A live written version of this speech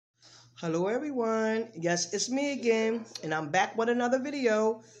Hello everyone, yes it's me again and I'm back with another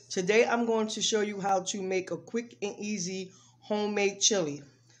video. Today I'm going to show you how to make a quick and easy homemade chili.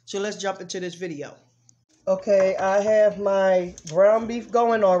 So let's jump into this video. Okay, I have my ground beef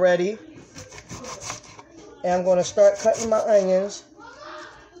going already. And I'm going to start cutting my onions.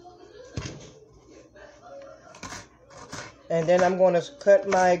 And then I'm going to cut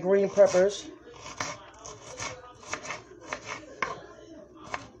my green peppers.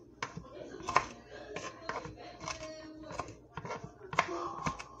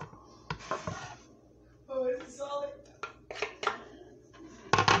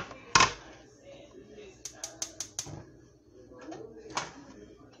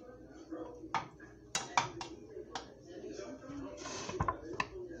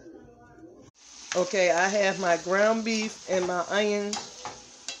 Okay, I have my ground beef and my onions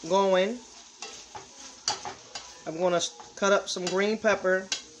going. I'm going to cut up some green pepper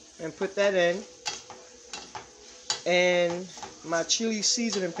and put that in. And my chili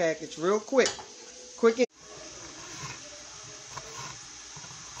seasoning package real quick.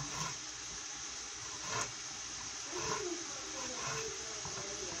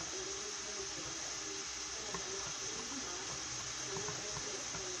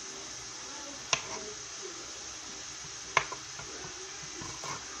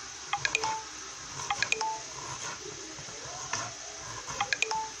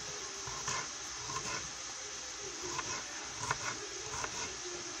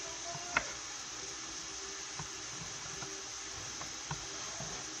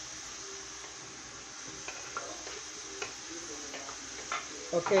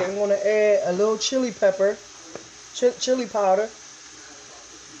 Okay, I'm going to add a little chili pepper, chili powder.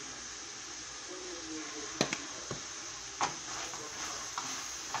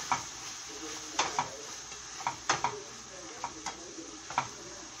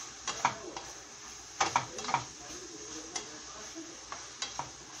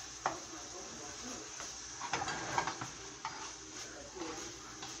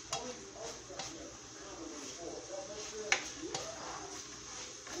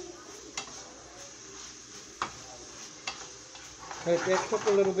 Let that cook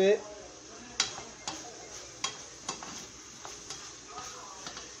a little bit.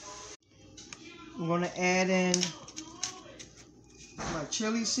 I'm going to add in my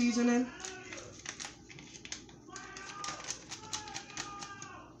chili seasoning.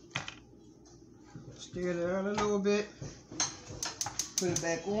 Stir it around a little bit. Put it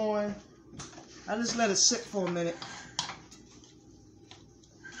back on. I just let it sit for a minute.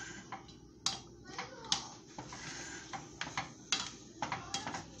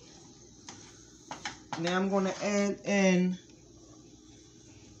 Now I'm going to add in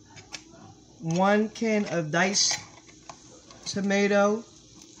 1 can of diced tomato.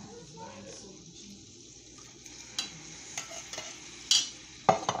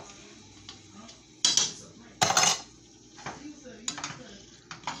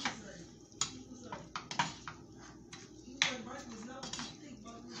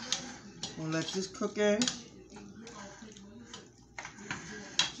 I'll let this cook in.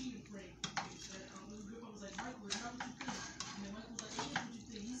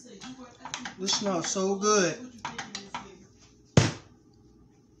 This smells so good.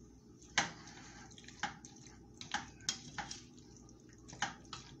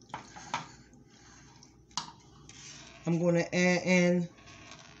 I'm going to add in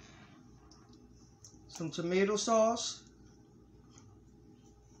some tomato sauce.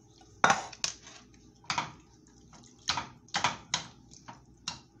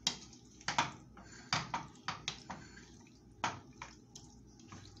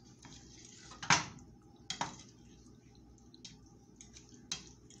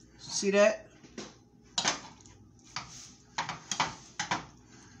 See that? I'm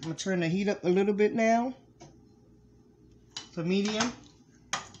going to turn the heat up a little bit now for medium.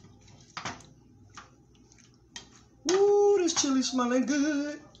 Ooh, this chili smelling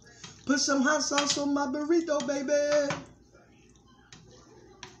good. Put some hot sauce on my burrito, baby.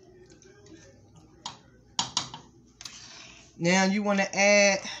 Now you want to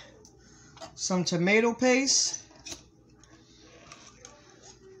add some tomato paste.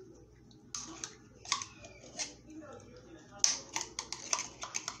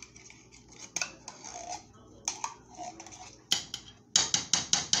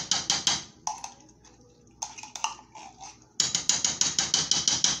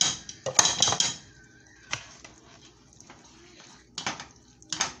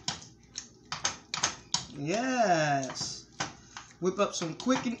 Yes. Whip up some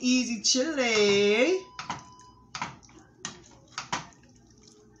quick and easy chili.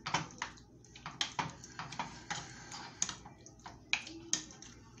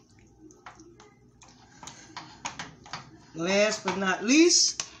 last but not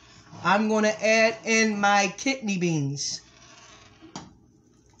least, I'm going to add in my kidney beans.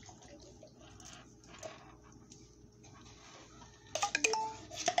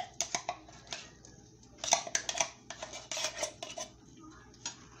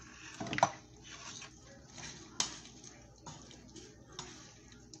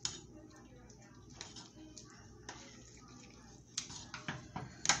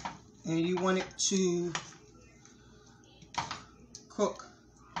 And you want it to cook.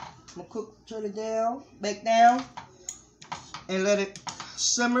 I'm gonna turn it down, back down, and let it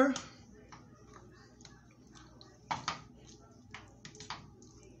simmer.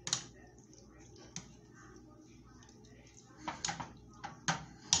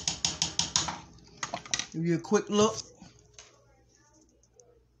 Give you a quick look.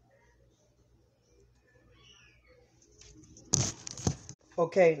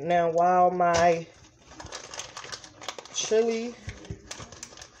 Okay, now while my chili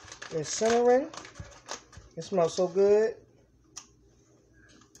is simmering, it smells so good,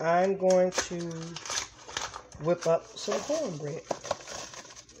 I'm going to whip up some cornbread.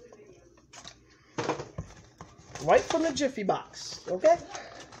 Right from the Jiffy box, okay?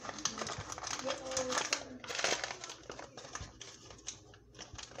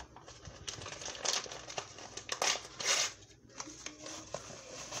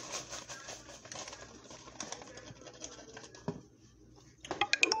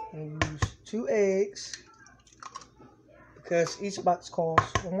 Use 2 eggs because each box calls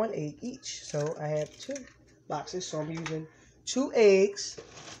for 1 egg each. So I have 2 boxes. So I'm using 2 eggs,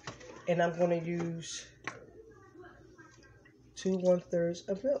 and I'm going to use 2 1/3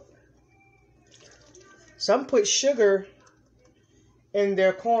 of milk. Some put sugar in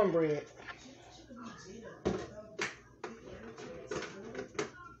their cornbread.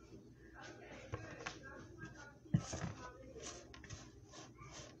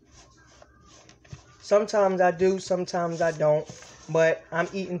 Sometimes I do, sometimes I don't. But I'm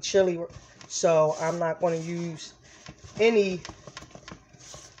eating chili, so I'm not going to use any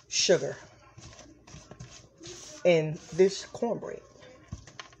sugar in this cornbread.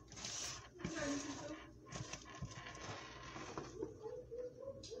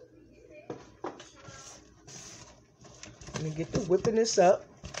 Let me get to whipping this up.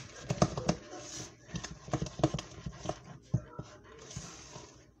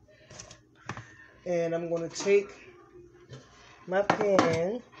 And I'm going to take my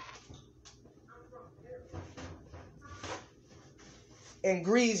pan and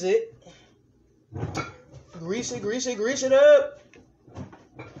grease it. Grease it, grease it, grease it up.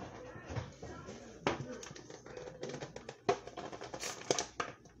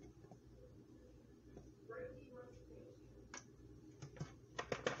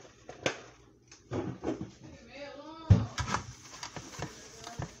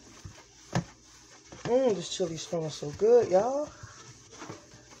 This chili smells so good, y'all.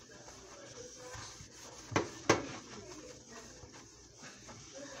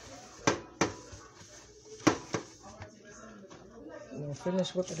 I'm gonna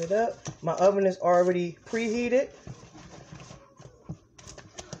finish whipping it up. My oven is already preheated.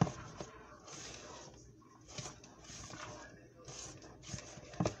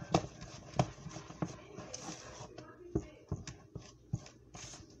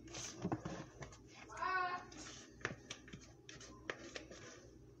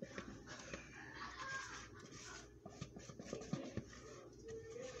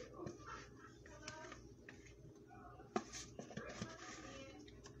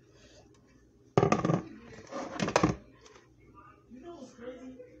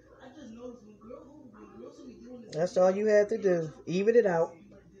 That's all you have to do. Even it out.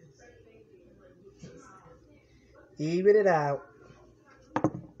 Even it out.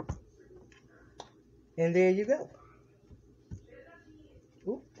 And there you go.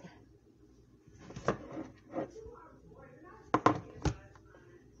 Oop.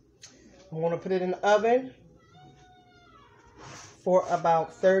 I'm going to put it in the oven for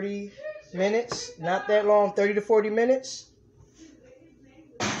about 30 minutes. Not that long, 30 to 40 minutes.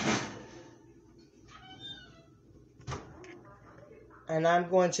 And I'm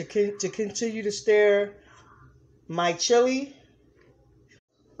going to continue to stir my chili.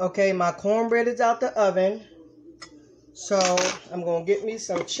 Okay, my cornbread is out the oven. So I'm going to get me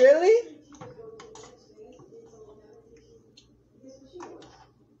some chili.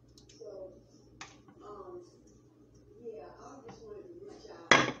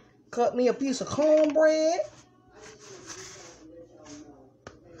 Cut me a piece of cornbread.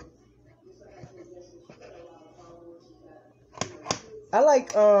 I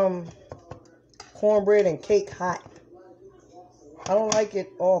like cornbread and cake hot. I don't like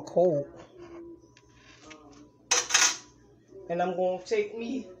it all cold. And I'm going to take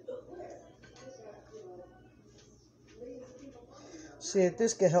me, see if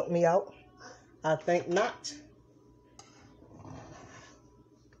this can help me out. I think not.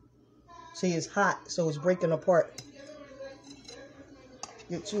 See, it's hot, so it's breaking apart.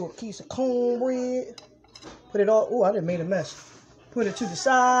 Get you a piece of cornbread. Put it all, oh, I done made a mess. Put it to the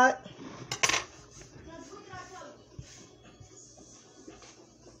side.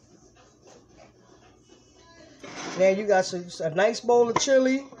 Now you got a nice bowl of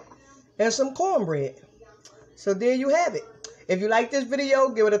chili and some cornbread. So there you have it. If you like this video,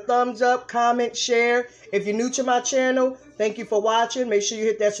 give it a thumbs up, comment, share. If you're new to my channel, thank you for watching. Make sure you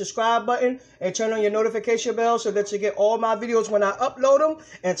hit that subscribe button and turn on your notification bell so that you get all my videos when I upload them.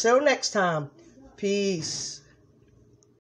 Until next time, peace.